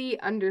widely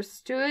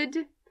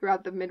understood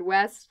throughout the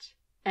Midwest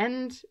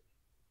and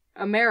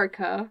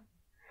America,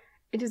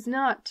 it is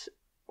not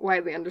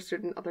widely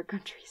understood in other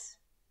countries.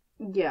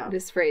 Yeah.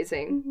 This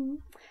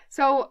phrasing.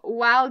 So,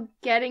 while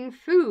getting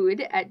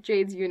food at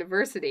Jade's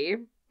university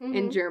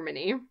in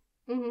Germany,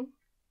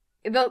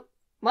 the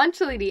lunch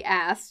lady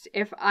asked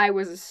if I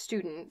was a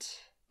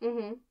student.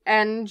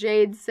 And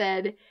Jade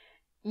said,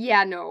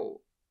 yeah, no.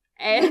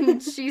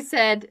 And she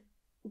said,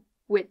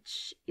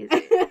 which is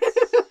it?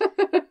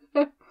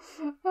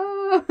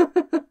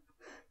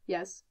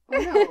 Yes.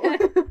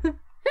 Oh, no.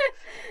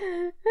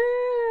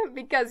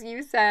 Because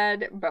you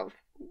said both.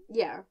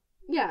 Yeah.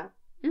 Yeah.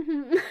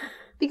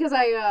 Because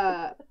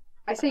I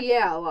say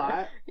yeah a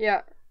lot.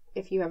 Yeah.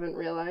 If you haven't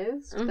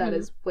realized, that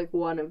is like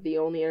one of the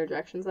only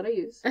interjections that I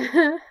use.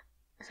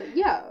 So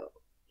yeah.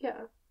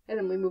 And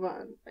then we move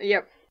on.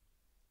 Yep.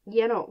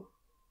 Yeah, no.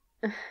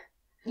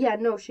 Yeah,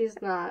 no,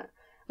 she's not.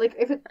 Like,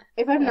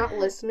 if I'm not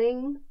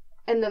listening,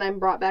 and then I'm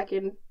brought back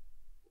in.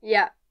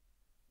 Yeah.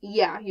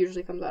 Yeah,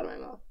 usually comes out of my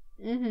mouth.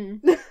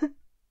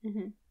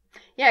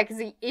 Yeah,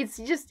 because it's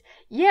just,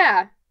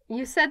 yeah,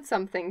 you said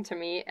something to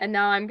me, and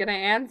now I'm gonna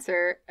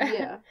answer.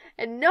 Yeah.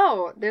 And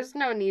no, there's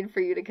no need for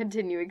you to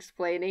continue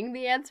explaining.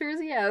 The answer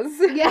is yes.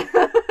 Yeah.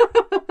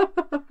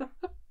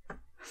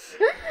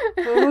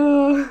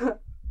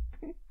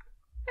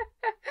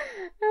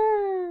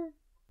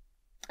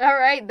 All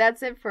right,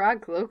 that's it for our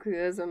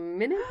colloquialism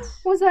minute.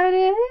 Was that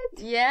it?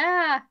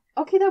 Yeah.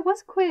 Okay, that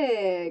was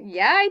quick.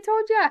 Yeah, I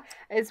told ya.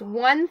 It's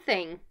one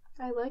thing.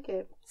 I like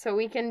it. So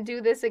we can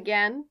do this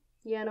again.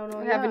 Yeah, no,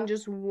 Having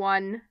just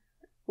one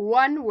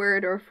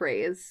word or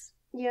phrase.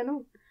 Yeah,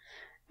 no.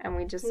 And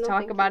we just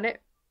talk about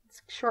it.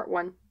 It's a short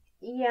one.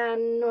 Yeah,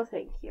 no,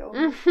 thank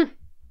you.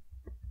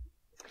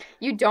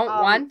 You don't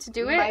want to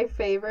do it? My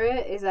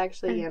favorite is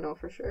actually, yeah, no,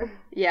 for sure.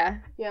 Yeah.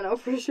 Yeah, no,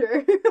 for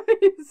sure.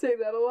 I say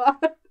that a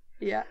lot.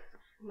 Yeah.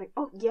 I'm like,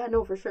 oh, yeah,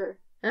 no, for sure.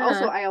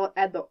 Also, I'll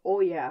add the,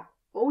 oh, yeah.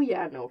 Oh,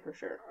 yeah, no, for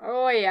sure.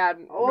 Oh, yeah.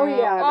 Oh, no.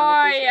 yeah, no,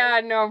 oh, for yeah,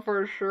 sure. no,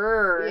 for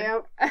sure.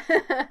 Yep.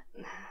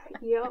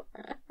 Yep.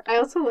 I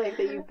also like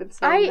that you've been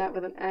saying that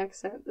with an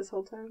accent this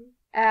whole time.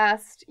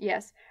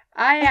 Yes.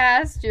 I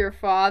asked your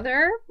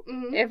father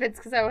if it's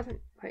because I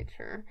wasn't quite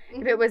sure.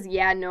 If it was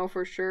yeah, no,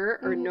 for sure,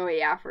 or no,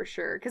 yeah, for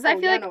sure. Because I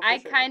feel like I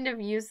kind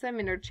of use them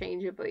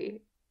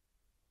interchangeably.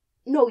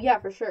 No, yeah,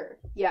 for sure.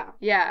 Yeah.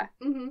 Yeah.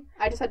 Mm-hmm.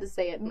 I just had to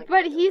say it.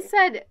 But he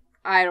said,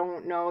 I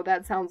don't know,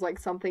 that sounds like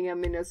something a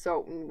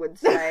Minnesotan would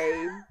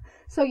say.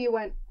 So you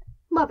went,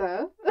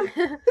 mother.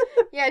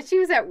 Yeah, she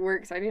was at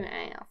work, so I didn't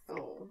ask.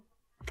 Oh.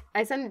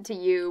 I sent it to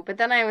you, but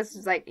then I was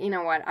just like, you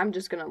know what, I'm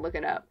just gonna look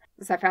it up.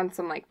 So I found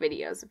some, like,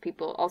 videos of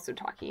people also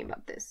talking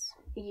about this.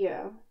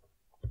 Yeah.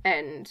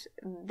 And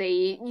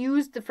they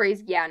used the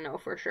phrase, yeah, no,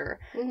 for sure.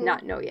 Mm-hmm.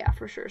 Not no, yeah,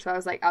 for sure. So I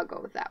was like, I'll go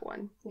with that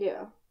one.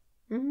 Yeah.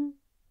 Mm-hmm.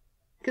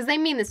 Because they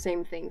mean the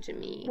same thing to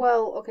me.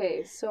 Well,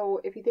 okay,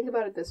 so if you think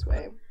about it this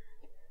way,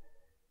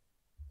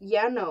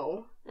 yeah,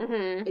 no,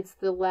 it's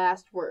the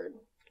last word.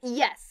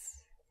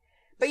 Yes.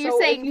 But so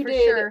you're saying if you for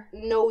did sure.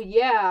 No,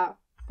 yeah,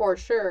 for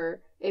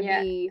sure,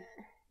 it'd be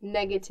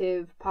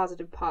negative,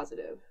 positive,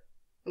 positive.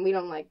 And we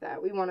don't like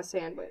that. We want a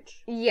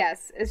sandwich.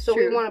 Yes, it's so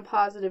true. So we want a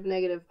positive,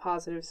 negative,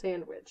 positive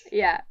sandwich.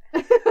 Yeah.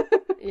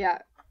 Yeah.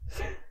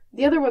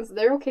 The other ones,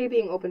 they're okay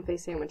being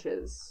open-faced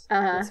sandwiches.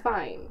 Uh-huh. It's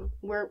fine.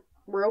 We're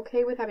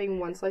okay with having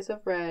one slice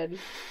of bread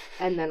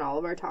and then all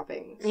of our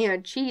toppings. You know,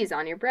 cheese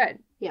on your bread.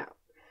 Yeah.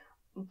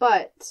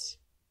 But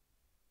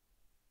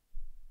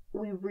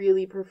we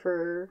really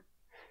prefer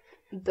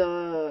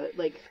the,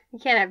 like... You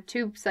can't have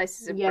 2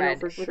 slices of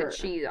bread with sure. a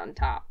cheese on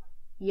top.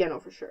 Yeah, no,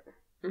 for sure.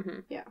 Mm-hmm.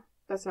 Yeah.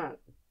 That's not...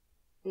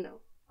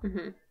 No.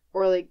 Mm-hmm.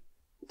 Or, like,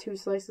 2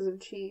 slices of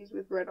cheese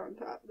with bread on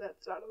top.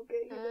 That's not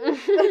okay.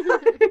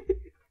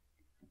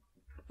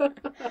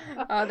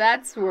 Oh,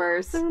 that's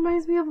worse. That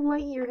reminds me of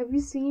Lightyear. Have you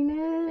seen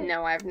it?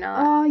 No, I've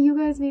not. Oh, you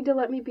guys need to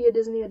let me be a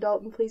Disney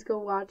adult and please go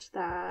watch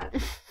that.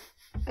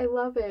 I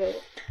love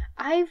it.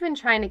 I've been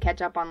trying to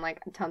catch up on, like,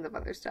 tons of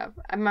other stuff.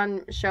 I'm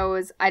on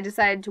shows. I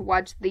decided to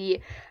watch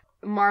the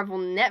Marvel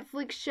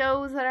Netflix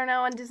shows that are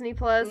now on Disney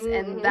Plus,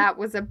 and that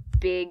was a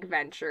big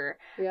venture.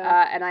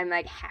 Yeah. And I'm,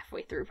 like,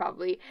 halfway through,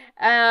 probably.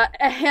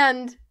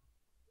 And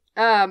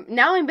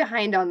now I'm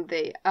behind on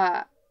the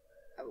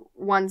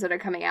ones that are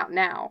coming out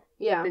now.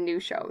 Yeah. The new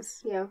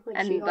shows. Yeah. Like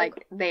and, She-Hulk.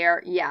 like, they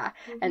are,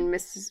 and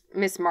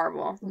Miss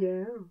Marvel.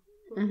 Yeah.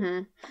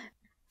 Mm-hmm.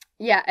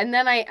 Yeah, and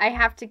then I'm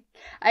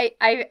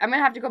gonna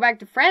have to go back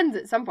to Friends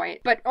at some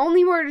point. But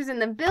Only Murders in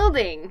the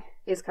Building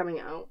is coming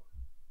out.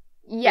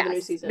 Yes. The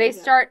new season, they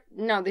start,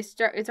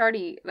 it's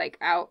already, like,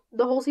 out.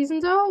 The whole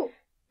season's out?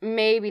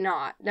 Maybe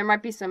not. There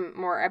might be some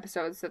more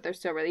episodes that they're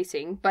still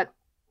releasing, but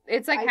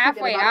it's, like, I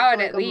halfway out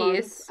like at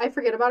least. I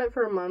forget about it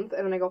for a month,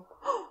 and then I go,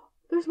 oh,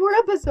 there's more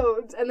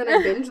episodes, and then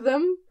I binge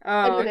them,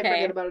 and then I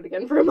forget about it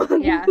again for a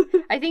month. Yeah.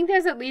 I think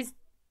there's at least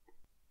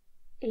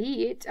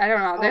 8. I don't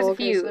know. There's a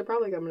few. So they're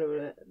probably coming to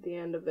it at the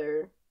end of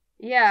their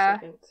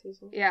second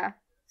season. Yeah.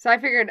 So I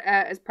figured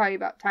it's probably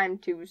about time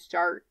to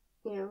start.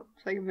 Yeah.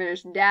 So I can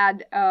finish.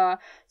 Dad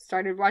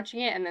started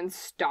watching it and then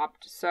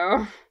stopped.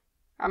 So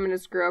I'm going to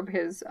screw up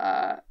his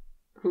Hulu.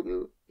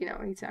 You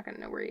know, he's not going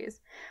to know where he is.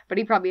 But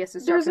he probably has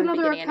to start from the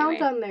beginning anyway. There's another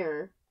account on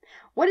there.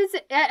 What is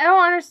it? I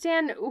don't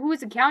understand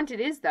whose account it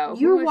is, though.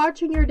 You're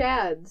watching your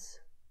dad's.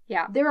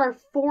 Yeah. There are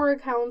 4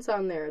 accounts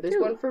on there. There's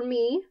 2. one for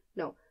me.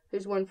 No.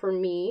 There's one for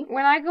me.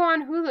 When I go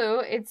on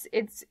Hulu,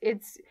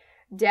 it's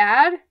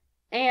Dad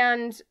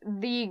and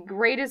the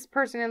greatest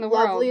person in the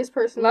world. Loveliest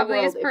person in the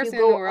world. Person if you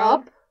go in the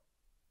world. Up,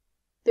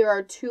 there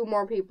are 2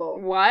 more people.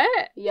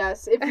 What?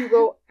 Yes, if you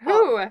go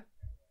Who? Up,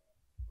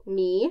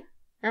 me.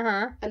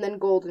 Uh-huh. And then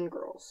Golden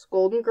Girls.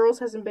 Golden Girls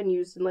hasn't been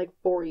used in like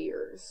 4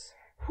 years.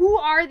 Who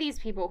are these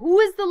people? Who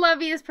is the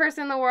loveliest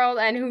person in the world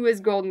and who is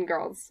Golden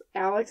Girls?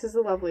 Alex is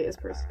the loveliest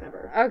person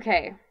ever.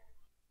 Okay.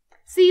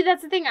 See,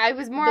 that's the thing. I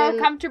was more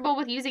comfortable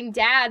with using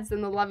Dad's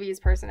than the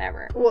loveliest person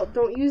ever. Well,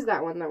 don't use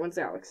that one. That one's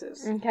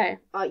Alex's. Okay.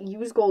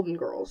 Use Golden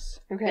Girls.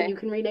 Okay. And you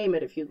can rename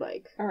it if you'd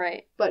like. All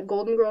right. But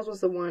Golden Girls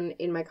was the one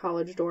in my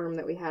college dorm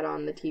that we had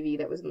on the TV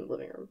that was in the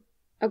living room.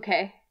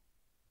 Okay.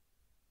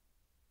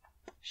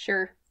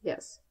 Sure.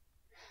 Yes.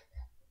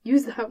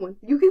 Use that one.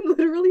 You can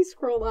literally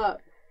scroll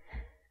up.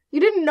 You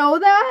didn't know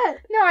that?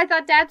 No, I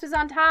thought Dad's was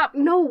on top.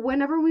 No,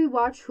 whenever we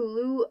watch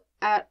Hulu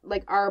at,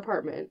 like, our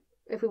apartment,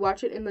 if we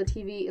watch it in the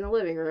TV in the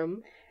living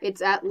room,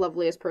 it's at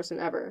loveliest person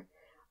ever.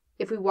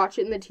 If we watch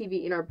it in the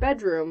TV in our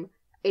bedroom,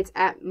 it's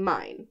at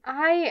mine.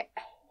 I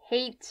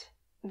hate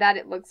that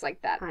it looks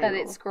like that. That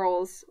it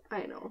scrolls.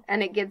 I know.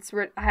 And it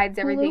hides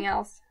everything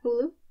else.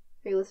 Hulu?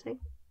 Are you listening?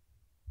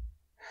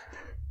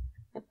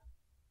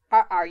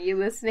 Are you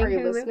listening, Are you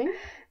Hulu? listening?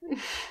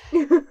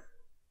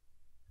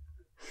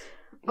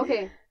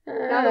 Okay.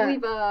 Now that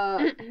we've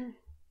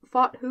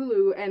fought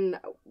Hulu, and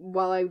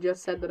while I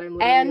just said that I'm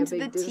literally a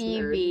big and the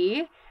Disney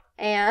TV,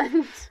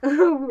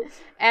 nerd.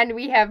 and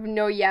we have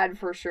no Yad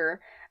for sure.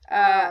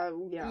 Yeah.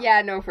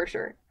 Yeah, no for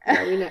sure.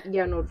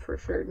 No for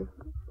sure.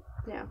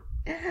 Yeah.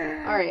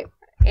 All right.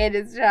 It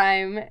is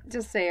time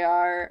to say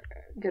our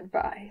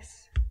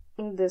goodbyes.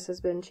 This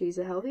has been Cheese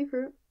a Healthy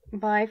Fruit.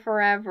 Bye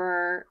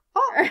forever.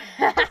 Oh.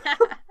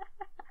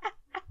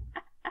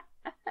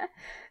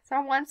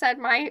 Someone said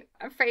my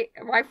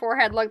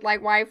forehead looked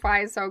like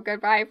Wi-Fi, so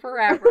goodbye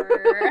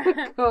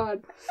forever.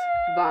 God.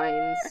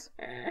 Vines.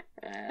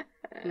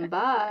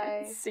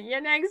 Bye. See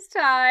you next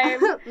time.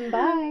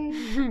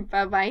 Bye.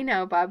 Bye-bye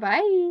now.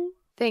 Bye-bye.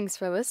 Thanks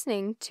for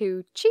listening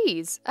to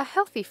Cheese, a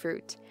Healthy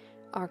Fruit.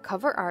 Our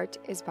cover art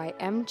is by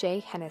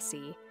MJ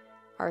Hennessey.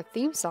 Our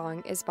theme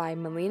song is by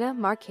Melina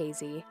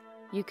Marchese.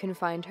 You can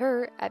find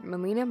her at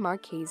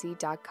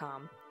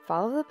melinamarchese.com.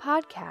 Follow the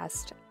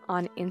podcast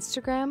on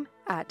Instagram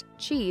at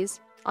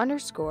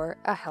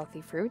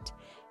cheese_a_healthy_fruit,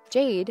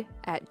 Jade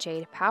at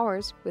Jade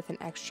Powers with an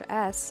extra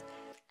S,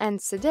 and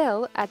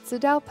Cydel at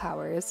Cydel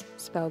Powers,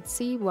 spelled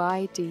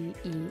Cydel.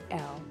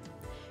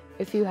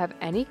 If you have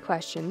any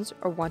questions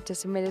or want to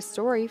submit a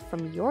story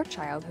from your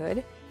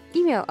childhood,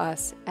 email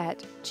us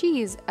at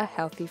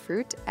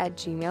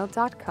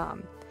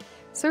cheeseahealthyfruit@gmail.com.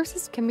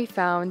 Sources can be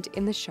found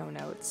in the show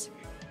notes.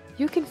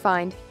 You can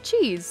find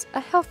Cheese,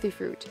 a Healthy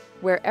Fruit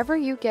wherever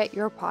you get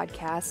your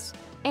podcasts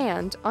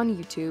and on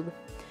YouTube.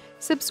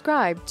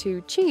 Subscribe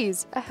to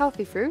Cheese, a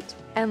Healthy Fruit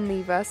and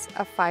leave us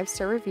a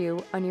 5-star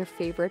review on your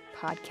favorite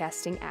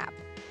podcasting app.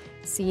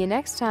 See you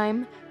next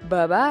time.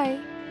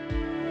 Bye-bye.